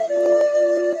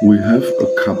We have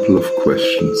a couple of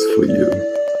questions for you.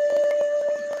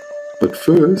 But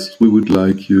first, we would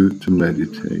like you to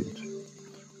meditate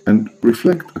and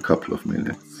reflect a couple of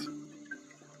minutes.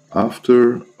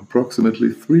 After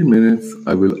approximately 3 minutes,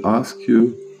 I will ask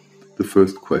you the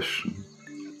first question.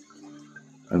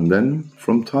 And then,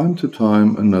 from time to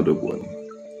time, another one.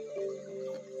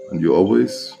 And you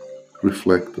always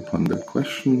reflect upon that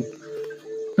question,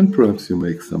 and perhaps you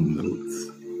make some notes.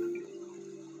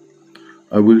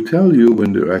 I will tell you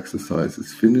when the exercise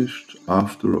is finished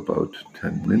after about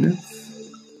 10 minutes,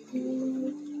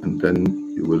 and then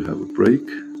you will have a break,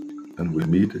 and we'll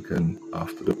meet again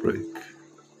after the break.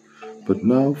 But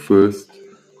now first,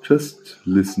 just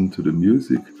listen to the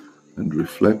music and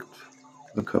reflect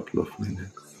a couple of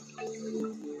minutes.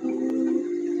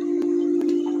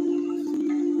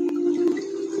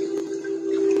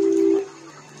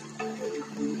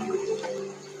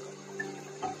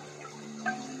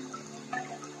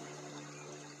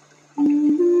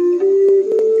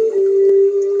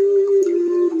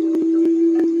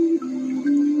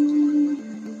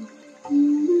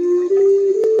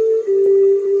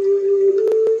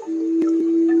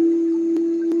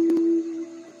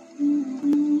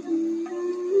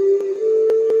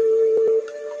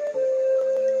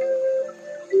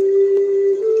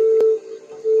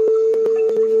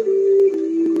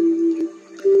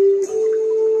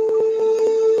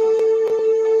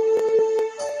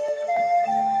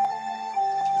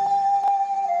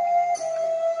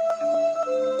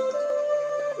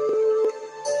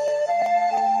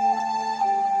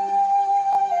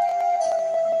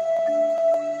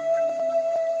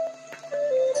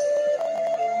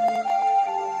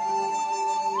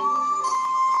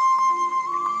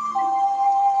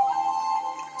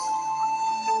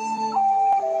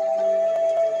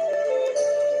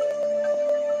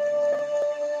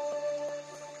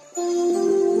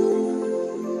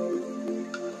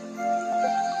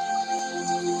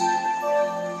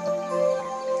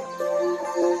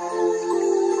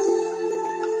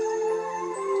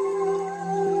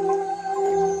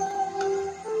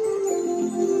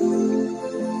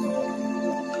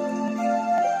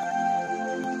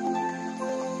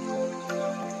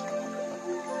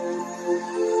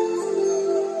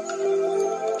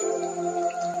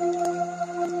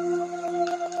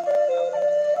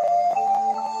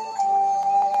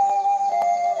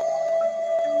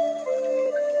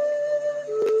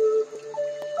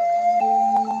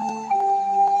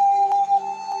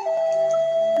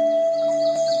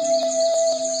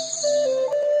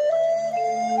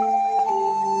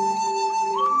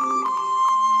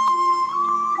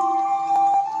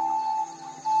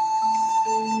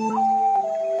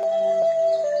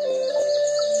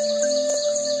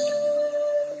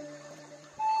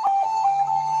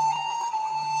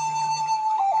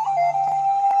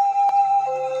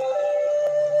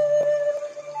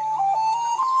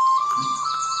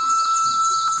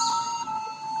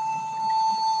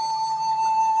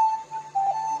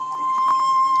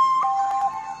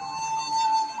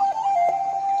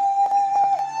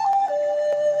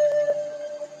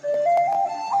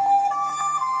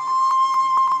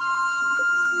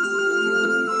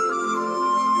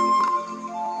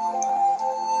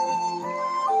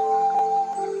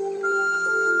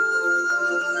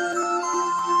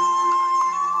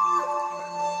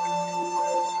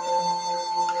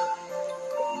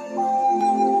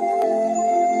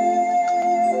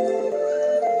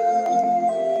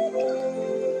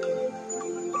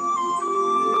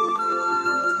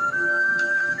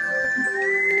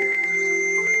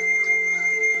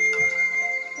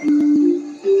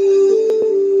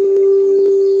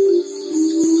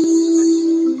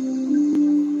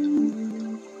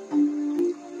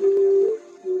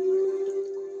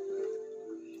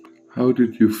 How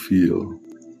did you feel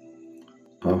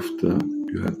after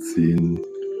you had seen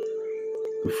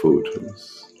the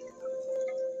photos?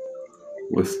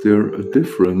 Was there a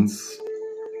difference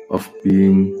of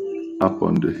being up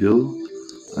on the hill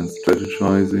and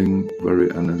strategizing very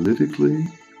analytically,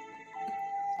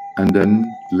 and then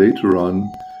later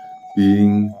on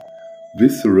being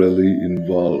viscerally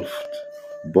involved,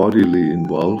 bodily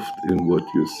involved in what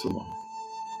you saw?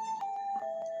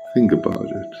 Think about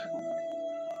it.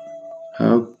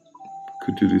 How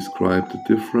could you describe the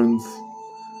difference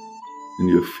in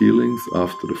your feelings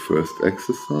after the first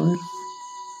exercise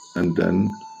and then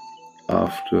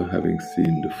after having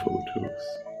seen the photos?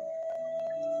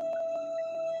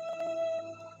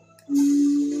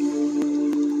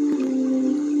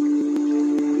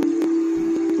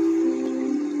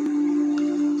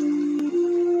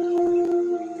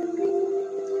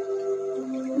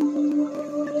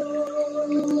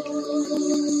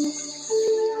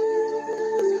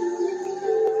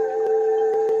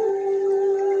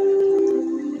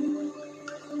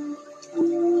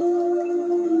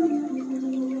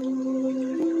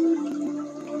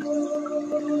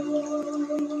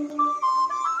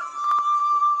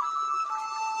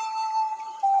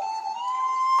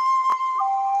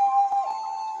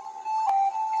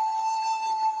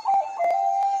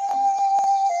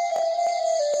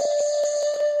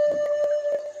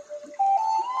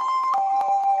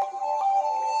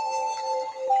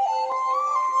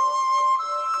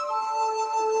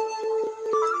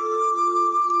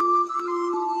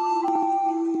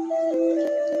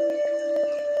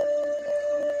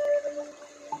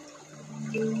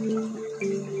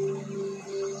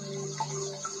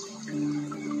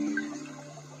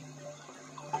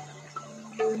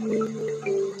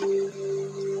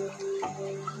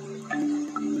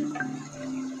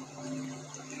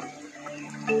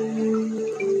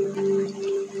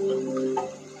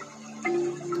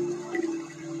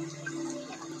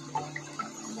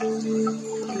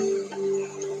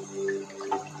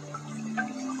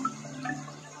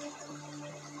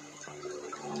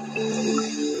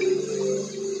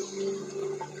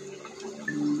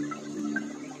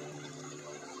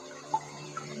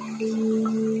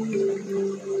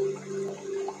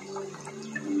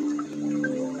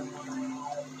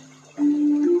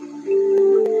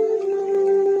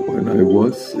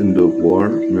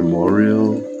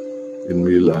 memorial in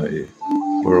Milai,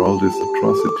 where all these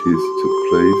atrocities took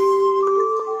place.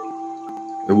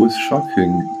 It was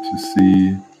shocking to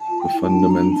see the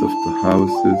fundaments of the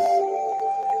houses,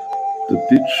 the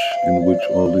ditch in which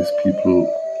all these people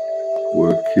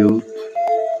were killed,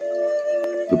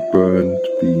 the burned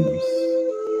beams.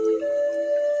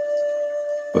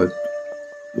 But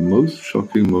the most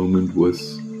shocking moment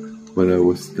was when I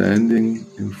was standing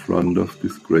in front of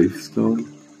this gravestone,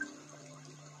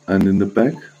 and in the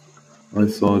back I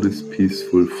saw this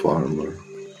peaceful farmer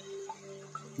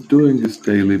doing his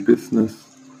daily business,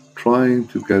 trying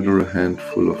to gather a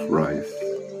handful of rice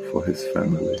for his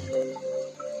family.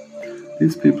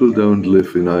 These people don't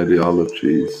live in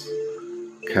ideologies,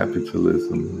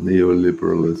 capitalism,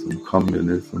 neoliberalism,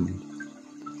 communism.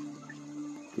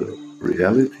 The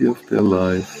reality of their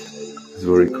life is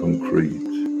very concrete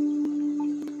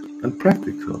and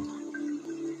practical.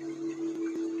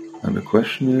 And the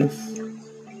question is,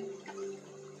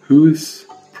 who is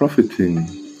profiting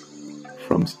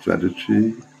from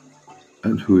strategy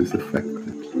and who is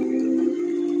affected?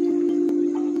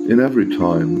 In every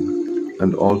time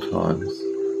and all times,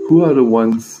 who are the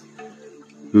ones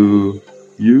who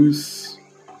use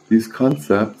these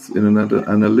concepts in an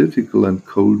analytical and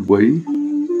cold way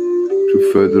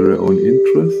to further their own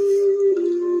interests?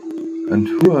 And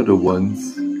who are the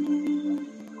ones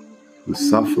who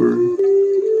suffer,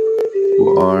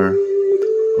 who are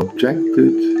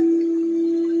objected,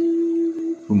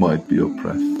 who might be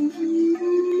oppressed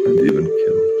and even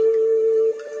killed?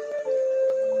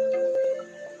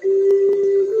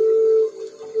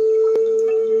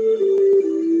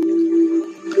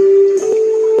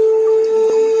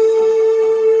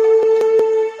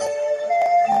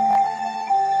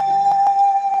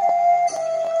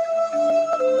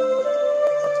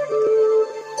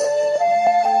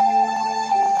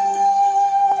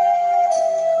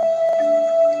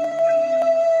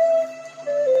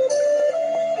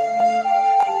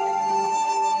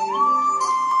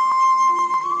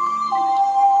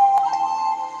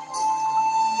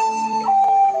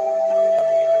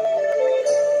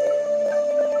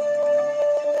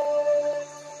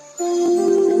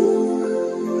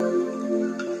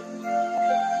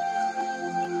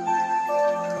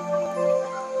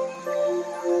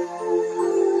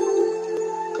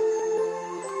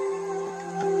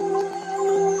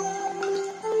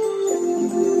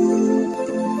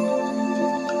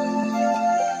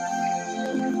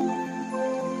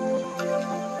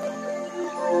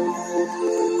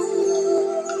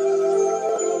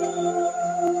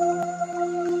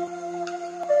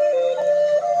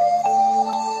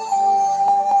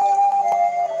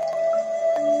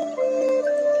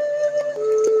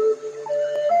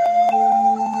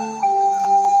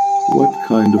 What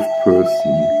kind of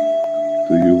person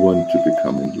do you want to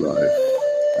become in life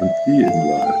and be in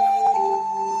life?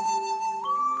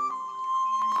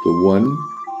 The one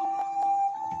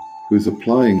who is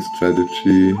applying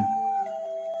strategy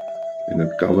in a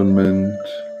government,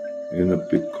 in a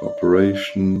big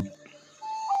corporation,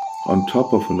 on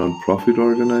top of a non-profit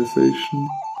organization,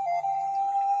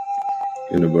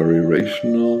 in a very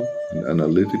rational and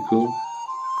analytical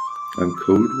and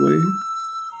cold way?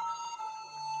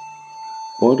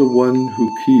 Or the one who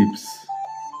keeps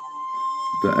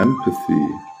the empathy,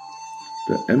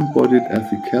 the embodied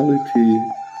ethicality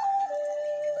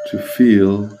to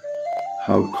feel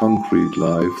how concrete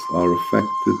lives are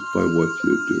affected by what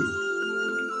you do?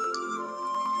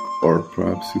 Or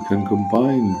perhaps you can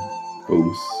combine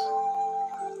both.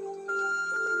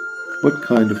 What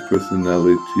kind of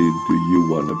personality do you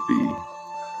want to be?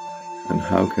 And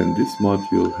how can this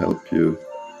module help you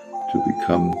to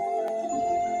become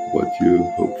what you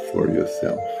hope for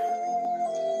yourself?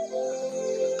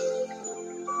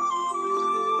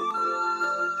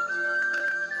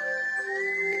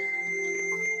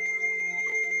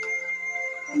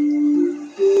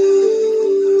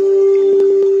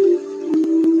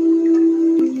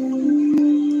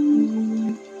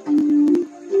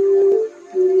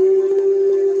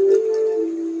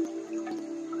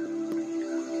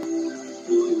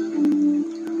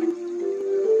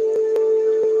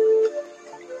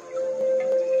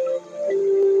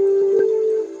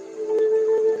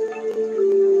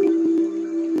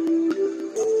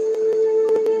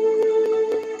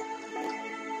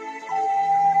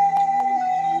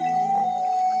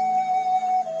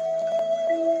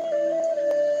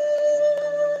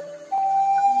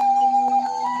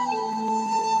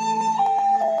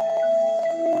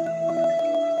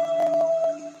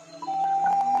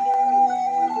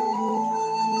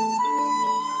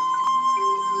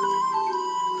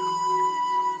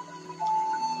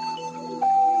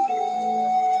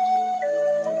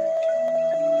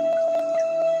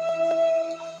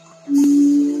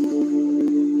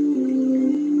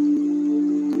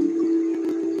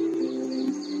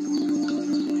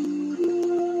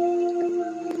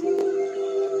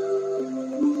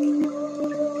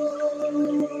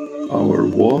 Our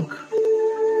walk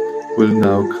will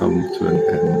now come to an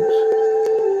end.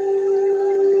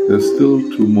 There's still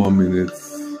 2 more minutes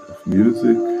of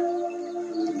music,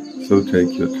 so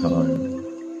take your time.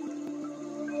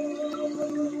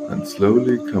 And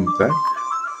slowly come back.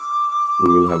 We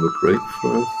will have a break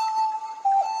first,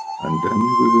 and then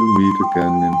we will meet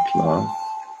again in class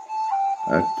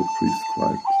at the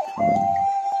prescribed time.